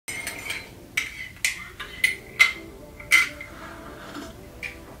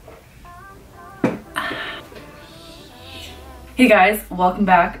Hey guys, welcome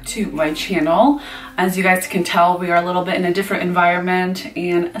back to my channel. As you guys can tell, we are a little bit in a different environment,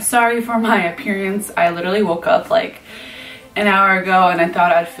 and sorry for my appearance. I literally woke up like an hour ago and I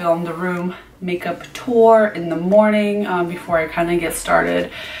thought I'd film the room makeup tour in the morning before I kind of get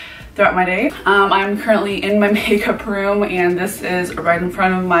started throughout my day. I'm currently in my makeup room and this is right in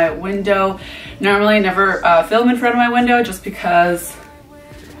front of my window. Normally I never film in front of my window just because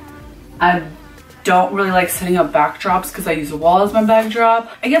I don't really like setting up backdrops because I use a wall as my backdrop.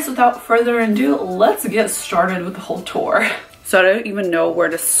 I guess without further ado, let's get started with the whole tour. So I don't even know where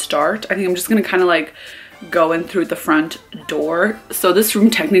to start. I think I'm just gonna kind of like go in through the front door. So this room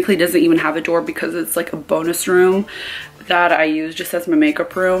technically doesn't even have a door because it's like a bonus room that I use just as my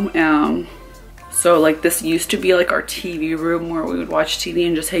makeup room. So like this used to be like our TV room where we would watch TV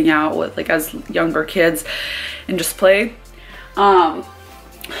and just hang out with like as younger kids and just play.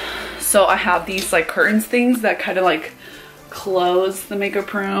 So I have these like curtains things that kind of like close the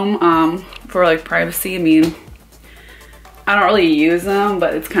makeup room for like privacy. I mean, I don't really use them,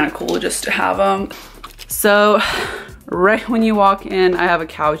 but it's kind of cool just to have them. So right when you walk in, I have a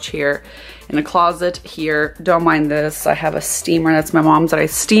couch here and a closet here. Don't mind this. I have a steamer. That's my mom's that I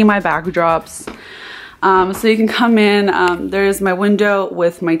steam my backdrops. So you can come in. There's my window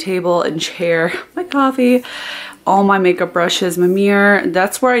with my table and chair, my coffee, all my makeup brushes, my mirror.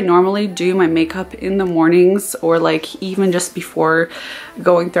 That's where I normally do my makeup in the mornings or like even just before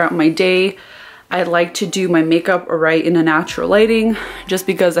going throughout my day. I like to do my makeup right in a natural lighting just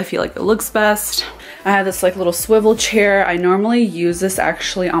because I feel like it looks best. I have this like little swivel chair. I normally use this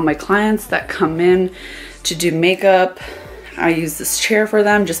actually on my clients that come in to do makeup. I use this chair for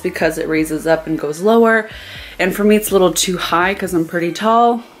them just because it raises up and goes lower. And for me, it's a little too high because I'm pretty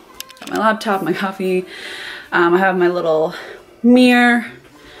tall. Got my laptop, my coffee. I have my little mirror,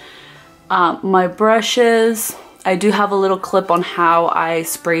 my brushes. I do have a little clip on how I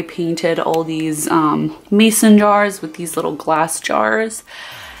spray painted all these mason jars with these little glass jars.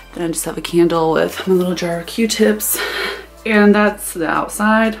 Then I just have a candle with my little jar of Q-tips. And that's the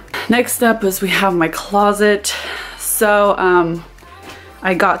outside. Next up is we have my closet. So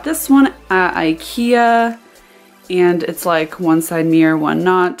I got this one at IKEA. And it's like one side mirror, one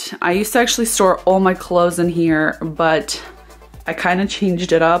not. I used to actually store all my clothes in here, but I kind of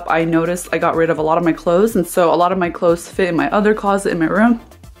changed it up. I noticed I got rid of a lot of my clothes, and so a lot of my clothes fit in my other closet in my room.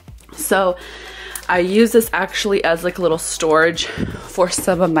 So I use this actually as like a little storage for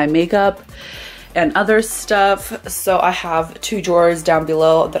some of my makeup and other stuff. So I have two drawers down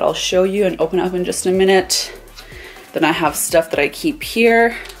below that I'll show you and open up in just a minute. Then I have stuff that I keep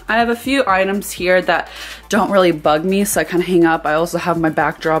here. I have a few items here that don't really bug me, so I kind of hang up. I also have my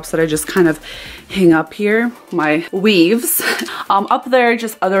backdrops that I just kind of hang up here, my weaves. Up there,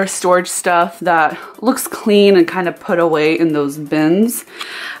 just other storage stuff that looks clean and kind of put away in those bins.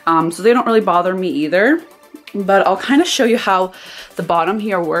 So they don't really bother me either. But I'll kind of show you how the bottom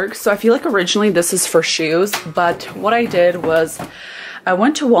here works. So I feel like originally this is for shoes, but what I did was I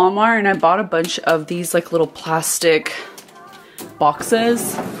went to Walmart and I bought a bunch of these like little plastic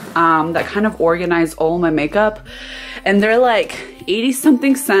boxes that kind of organize all my makeup, and they're like 80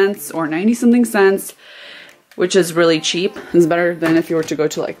 something cents or 90 something cents, which is really cheap. It's better than if you were to go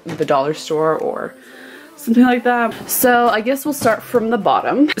to like the dollar store or something like that. So I guess we'll start from the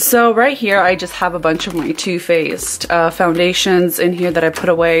bottom. So right here I just have a bunch of my Too Faced foundations in here that I put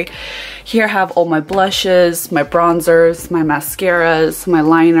away. Here I have all my blushes, my bronzers, my mascaras, my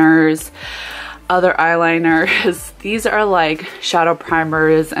liners, other eyeliners. These are like shadow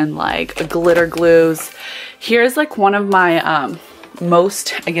primers and like glitter glues. Here's like one of my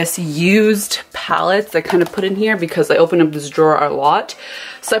most, I guess, used palettes I kind of put in here because I open up this drawer a lot.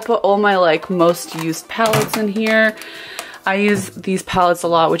 So I put all my like most used palettes in here. I use these palettes a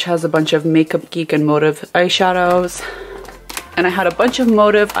lot, which has a bunch of Makeup Geek and Motive eyeshadows. And I had a bunch of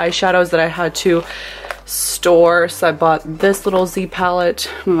Motive eyeshadows that I had to store, so I bought this little Z palette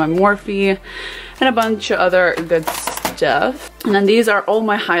with my Morphe and a bunch of other good stuff. And then these are all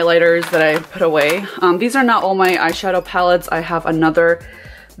my highlighters that I put away. These are not all my eyeshadow palettes. I have another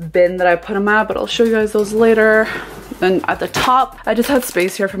bin that I put them at, but I'll show you guys those later. Then at the top, I just had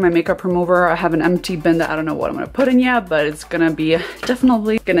space here for my makeup remover. I have an empty bin that I don't know what I'm gonna put in yet, but it's gonna be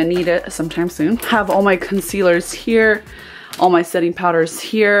definitely gonna need it sometime soon. I have all my concealers here, all my setting powders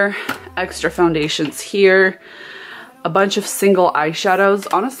here, extra foundations here, a bunch of single eyeshadows.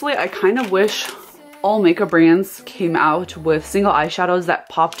 Honestly, I kind of wish all makeup brands came out with single eyeshadows that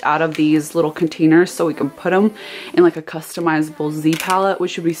popped out of these little containers so we can put them in like a customizable Z palette,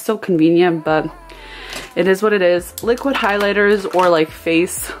 which would be so convenient, but it is what it is. Liquid highlighters or like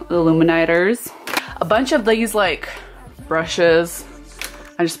face illuminators. A bunch of these like brushes.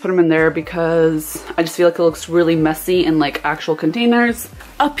 I just put them in there because I just feel like it looks really messy in like actual containers.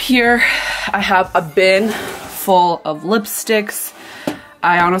 Up here, I have a bin full of lipsticks.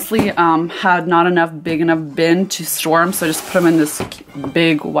 I honestly had not enough big enough bin to store them, so I just put them in this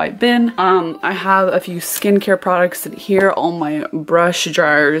big white bin. I have a few skincare products in here, all my brush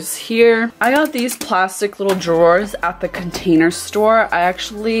dryers here. I got these plastic little drawers at the Container Store. I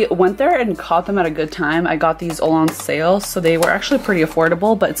actually went there and caught them at a good time. I got these all on sale, so they were actually pretty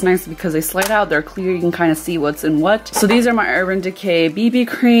affordable, but it's nice because they slide out, they're clear, you can kind of see what's in what. So these are my Urban Decay BB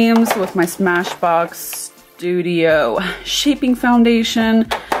creams with my Smashbox Studio Shaping Foundation.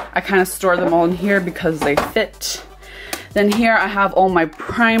 I kind of store them all in here because they fit. Then here I have all my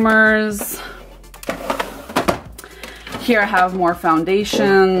primers. Here I have more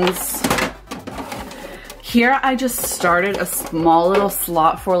foundations. Here I just started a small little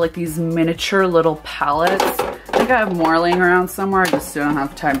slot for like these miniature little palettes. I think I have more laying around somewhere, I just don't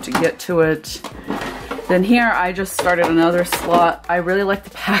have time to get to it. Then here I just started another slot. I really like the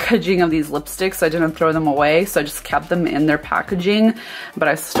packaging of these lipsticks, so I didn't throw them away, so I just kept them in their packaging, but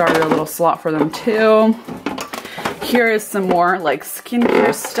I started a little slot for them too. Here is some more like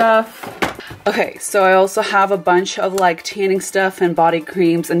skincare stuff. Okay, so I also have a bunch of like tanning stuff and body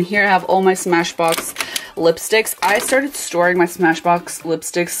creams, and here I have all my Smashbox lipsticks. I started storing my Smashbox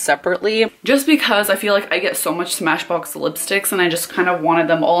lipsticks separately just because I feel like I get so much Smashbox lipsticks and I just kind of wanted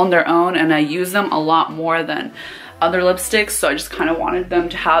them all on their own, and I use them a lot more than other lipsticks, so I just kind of wanted them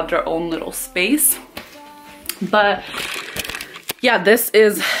to have their own little space. But yeah, this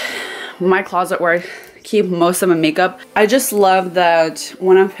is my closet where I keep most of my makeup. I just love that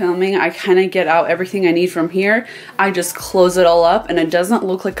when I'm filming, I kind of get out everything I need from here. I just close it all up and it doesn't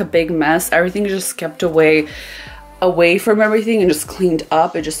look like a big mess. Everything is just kept away from everything and just cleaned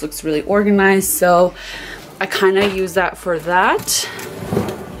up. It just looks really organized. So I kind of use that for that.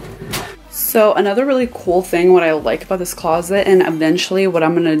 So another really cool thing, what I like about this closet, and eventually what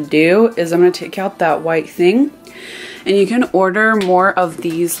I'm gonna do is I'm gonna take out that white thing. And you can order more of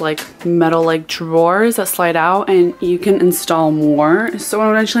these like metal like drawers that slide out, and you can install more. So what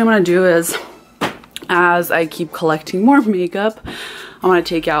eventually I'm gonna do is, as I keep collecting more makeup, I'm gonna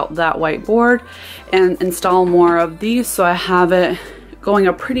take out that whiteboard and install more of these, so I have it going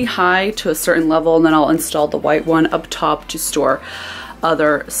up pretty high to a certain level, and then I'll install the white one up top to store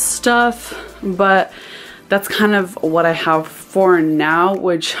other stuff. But that's kind of what I have for now,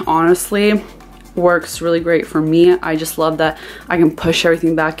 which honestly works really great for me. I just love that I can push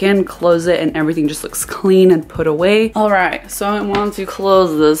everything back in, close it, and everything just looks clean and put away. All right, so I want to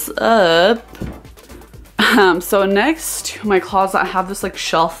close this up. So next to my closet, I have this like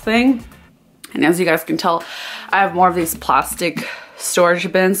shelf thing, and as you guys can tell, I have more of these plastic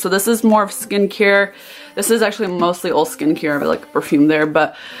storage bins. So this is more of skincare. This is actually mostly all skincare, but like perfume there,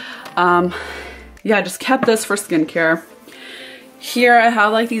 but yeah, I just kept this for skincare. Here I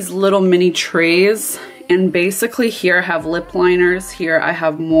have like these little mini trays, and basically here I have lip liners, here I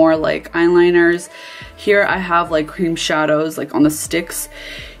have more like eyeliners, here I have like cream shadows like on the sticks,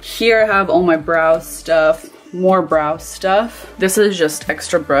 here I have all my brow stuff, more brow stuff. This is just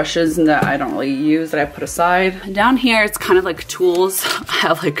extra brushes that I don't really use, that I put aside. Down here it's kind of like tools. I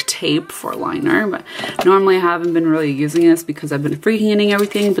have like tape for liner, but normally I haven't been really using this because I've been freehanding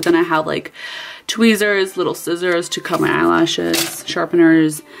everything. But then I have like tweezers, little scissors to cut my eyelashes,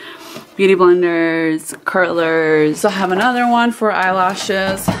 sharpeners, beauty blenders, curlers. So I have another one for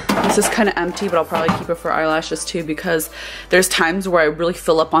eyelashes. This is kind of empty, but I'll probably keep it for eyelashes too, because there's times where I really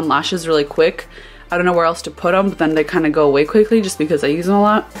fill up on lashes really quick. I don't know where else to put them, but then they kind of go away quickly just because I use them a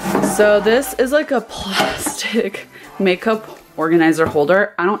lot. So this is like a plastic makeup organizer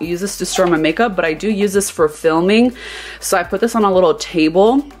holder. I don't use this to store my makeup, but I do use this for filming. So I put this on a little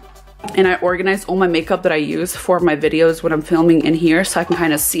table, and I organize all my makeup that I use for my videos when I'm filming in here, so I can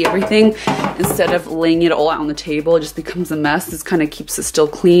kind of see everything instead of laying it all out on the table. It just becomes a mess. This kind of keeps it still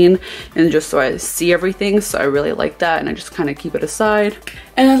clean, and just so I see everything. So I really like that, and I just kind of keep it aside.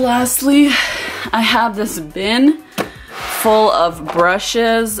 And then lastly, I have this bin full of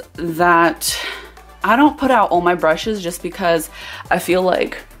brushes that I don't put out all my brushes just because I feel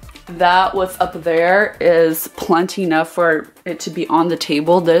like that what's up there is plenty enough for it to be on the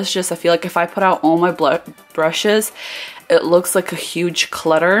table. This just, I feel like if I put out all my brushes, it looks like a huge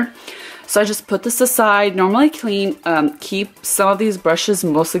clutter. So I just put this aside. Normally keep some of these brushes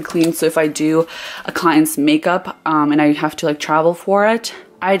mostly clean, so if I do a client's makeup and I have to like travel for it,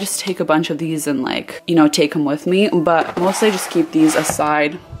 I just take a bunch of these and like, you know, take them with me. But mostly I just keep these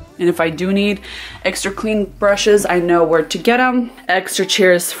aside. And if I do need extra clean brushes, I know where to get them. Extra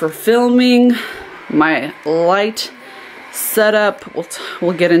chairs for filming, my light setup.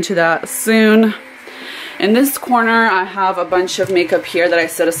 We'll get into that soon. In this corner, I have a bunch of makeup here that I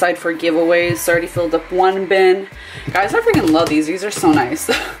set aside for giveaways. So I already filled up one bin. Guys, I freaking love these. These are so nice.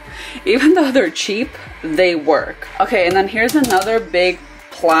 Even though they're cheap, they work. Okay, and then here's another big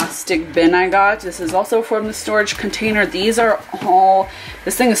plastic bin I got. This is also from the storage container. These are all,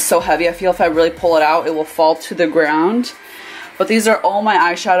 this thing is so heavy. I feel if I really pull it out, it will fall to the ground. But these are all my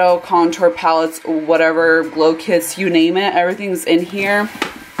eyeshadow, contour palettes, whatever, glow kits, you name it. Everything's in here.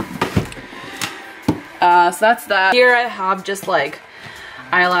 So that's that. Here I have just like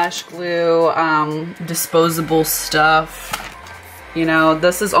eyelash glue, disposable stuff. You know,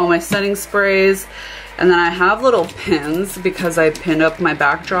 this is all my setting sprays. And then I have little pins because I pinned up my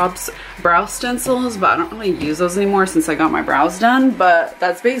backdrops, brow stencils, but I don't really use those anymore since I got my brows done. But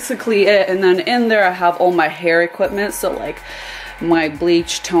that's basically it. And then in there I have all my hair equipment. So like my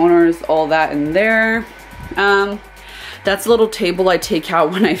bleach, toners, all that in there. That's a little table I take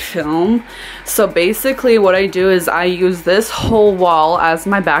out when I film. So basically what I do is I use this whole wall as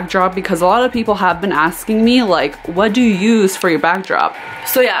my backdrop because a lot of people have been asking me like, what do you use for your backdrop?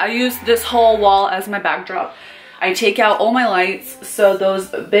 So yeah, I use this whole wall as my backdrop. I take out all my lights. So those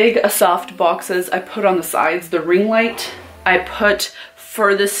big soft boxes I put on the sides. The ring light I put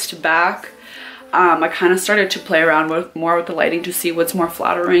furthest back. I kind of started to play around more with the lighting to see what's more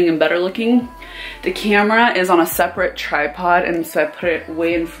flattering and better looking. The camera is on a separate tripod, and so I put it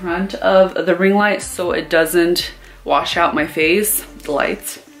way in front of the ring light so it doesn't wash out my face, the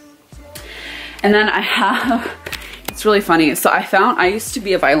lights. And then I have, it's really funny. So I used to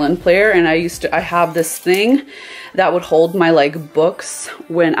be a violin player, and I have this thing that would hold my like books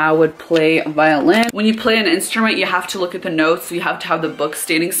when I would play violin. When you play an instrument, you have to look at the notes, so you have to have the book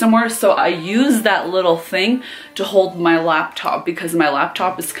standing somewhere. So I use that little thing to hold my laptop because my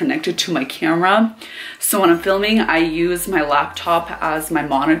laptop is connected to my camera. So when I'm filming, I use my laptop as my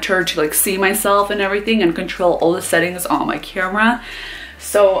monitor to like see myself and everything and control all the settings on my camera.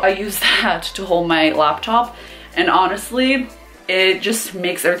 So I use that to hold my laptop, and honestly, it just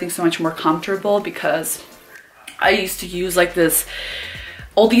makes everything so much more comfortable because I used to use like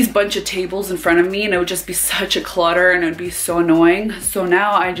all these bunch of tables in front of me, and it would just be such a clutter and it would be so annoying. So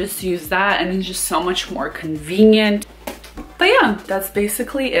now I just use that, and it's just so much more convenient. But yeah, that's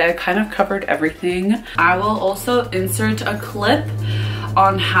basically it. I kind of covered everything. I will also insert a clip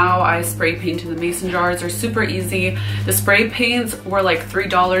on how I spray paint in the mason jars. They're super easy. The spray paints were like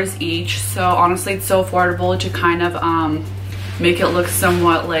 $3 each. So honestly, it's so affordable to kind of make it look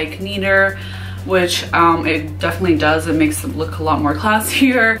somewhat like neater, which it definitely does. It makes it look a lot more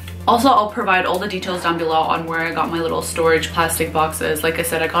classier. Also, I'll provide all the details down below on where I got my little storage plastic boxes. Like I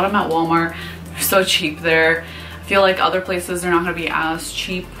said, I got them at Walmart. They're so cheap there. I feel like other places they're not gonna be as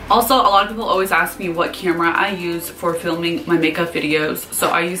cheap. Also, a lot of people always ask me what camera I use for filming my makeup videos. So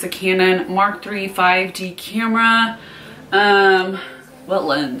I use a Canon Mark III 5D camera. What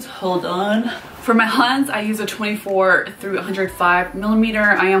lens? Hold on. For my lens, I use a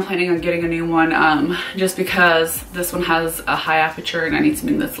 24-105mm. I am planning on getting a new one just because this one has a high aperture and I need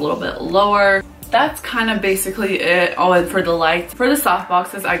something that's a little bit lower. That's kind of basically it. Oh, and for the lights, for the soft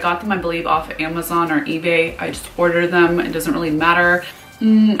boxes, I got them, I believe, off of Amazon or eBay. I just ordered them. It doesn't really matter.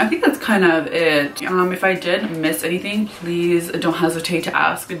 I think that's kind of it. If I did miss anything, please don't hesitate to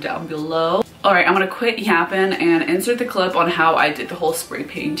ask down below. All right, I'm gonna quit yapping and insert the clip on how I did the whole spray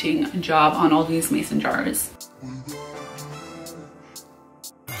painting job on all these mason jars.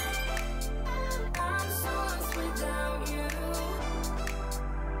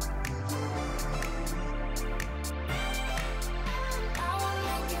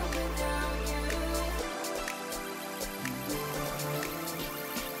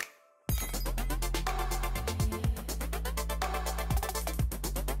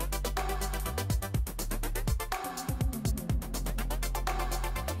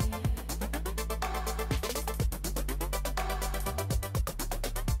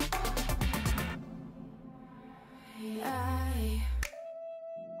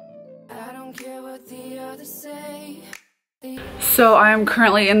 So I am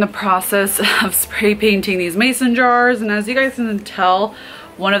currently in the process of spray painting these mason jars, and as you guys can tell,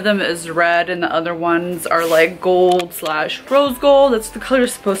 one of them is red and the other ones are like gold / rose gold. That's the color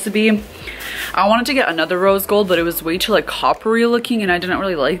it's supposed to be. I wanted to get another rose gold, but it was way too like coppery looking and I didn't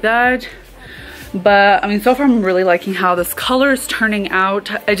really like that. But I mean, so far I'm really liking how this color is turning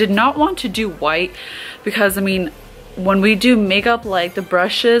out. I did not want to do white because I mean, when we do makeup, like the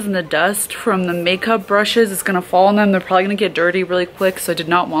brushes and the dust from the makeup brushes is gonna fall on them. They're probably gonna get dirty really quick, so I did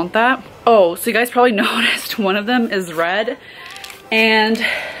not want that. Oh, so you guys probably noticed one of them is red, and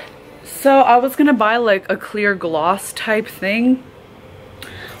So I was gonna buy like a clear gloss type thing,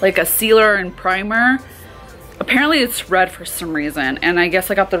 like a sealer and primer. Apparently it's red for some reason, and I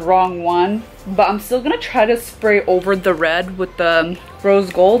guess I got the wrong one, but I'm still gonna try to spray over the red with the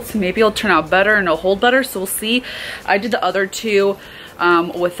rose gold, so maybe it'll turn out better and it'll hold better, so we'll see. I did the other two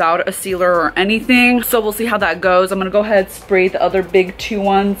without a sealer or anything, so we'll see how that goes. I'm gonna go ahead and spray the other big two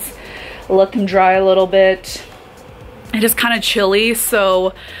ones, let them dry a little bit. It is kind of chilly,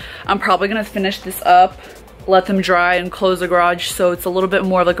 so I'm probably gonna finish this up, let them dry, and close the garage so it's a little bit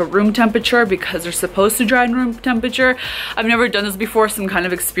more like a room temperature, because they're supposed to dry in room temperature. I've never done this before, so I'm kind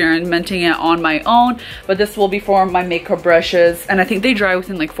of experimenting it on my own, but this will be for my makeup brushes, and I think they dry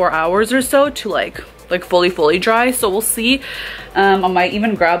within like 4 hours or so to like fully dry, so we'll see. I might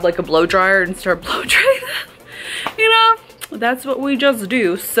even grab like a blow dryer and start blow drying them. You know, that's what we just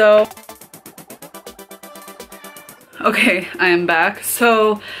do. So okay, I am back.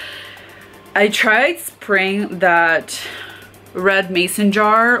 So I tried spraying that red mason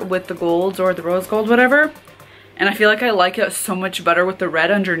jar with the golds or the rose gold, whatever, and I feel like I like it so much better with the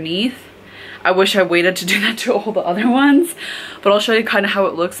red underneath. I wish I waited to do that to all the other ones, but I'll show you kind of how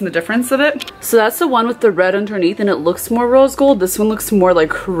it looks and the difference of it. So that's the one with the red underneath, and it looks more rose gold. This one looks more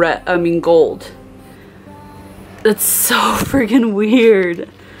like gold. It's so freaking weird.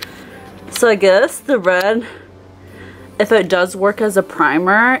 So I guess the red, if it does work as a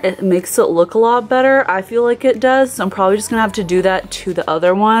primer, it makes it look a lot better. I feel like it does, so I'm probably just gonna have to do that to the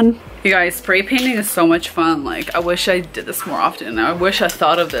other one. You guys, spray painting is so much fun. Like, I wish I did this more often. I wish I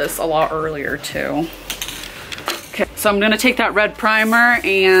thought of this a lot earlier too. Okay, so I'm gonna take that red primer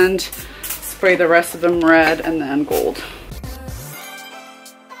and spray the rest of them red and then gold.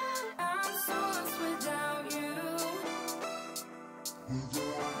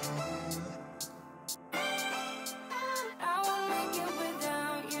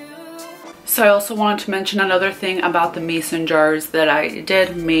 So I also wanted to mention another thing about the mason jars that I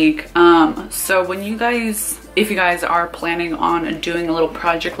did make. So when you guys, if you guys are planning on doing a little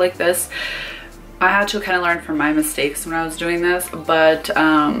project like this, I had to kind of learn from my mistakes when I was doing this, but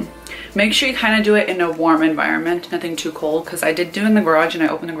make sure you kind of do it in a warm environment, nothing too cold, because I did do it in the garage, and I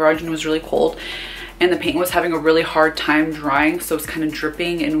opened the garage and it was really cold, and the paint was having a really hard time drying, so it's kind of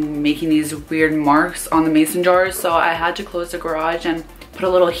dripping and making these weird marks on the mason jars. So I had to close the garage and put a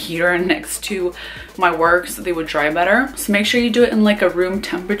little heater next to my work so they would dry better. So make sure you do it in like a room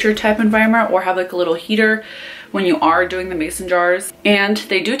temperature type environment, or have like a little heater when you are doing the mason jars. And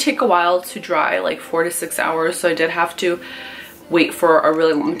they do take a while to dry, like 4 to 6 hours, so I did have to wait for a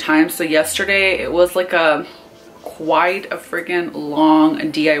really long time. So yesterday it was like quite a freaking long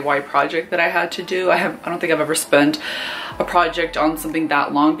DIY project that I had to do. I don't think I've ever spent a project on something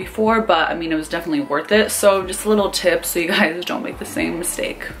that long before, but I mean, it was definitely worth it. So just a little tip so you guys don't make the same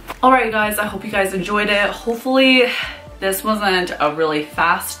mistake. All right, guys, I hope you guys enjoyed it. Hopefully this wasn't a really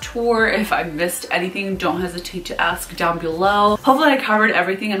fast tour. If I missed anything, don't hesitate to ask down below. Hopefully I covered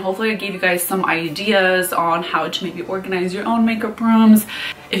everything, and hopefully I gave you guys some ideas on how to maybe organize your own makeup rooms.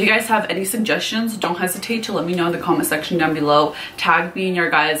 If you guys have any suggestions, don't hesitate to let me know in the comment section down below. Tag me in your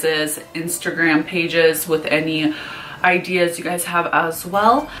guys' Instagram pages with any ideas you guys have as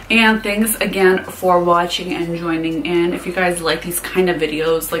well. And thanks again for watching and joining in. If you guys like these kind of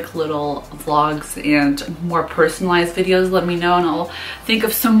videos, like little vlogs and more personalized videos, let me know and I'll think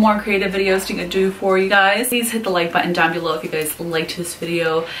of some more creative videos to do for you guys. Please hit the like button down below if you guys liked this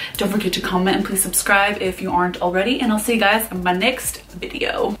video. Don't forget to comment and please subscribe if you aren't already, and I'll see you guys in my next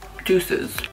video. Deuces.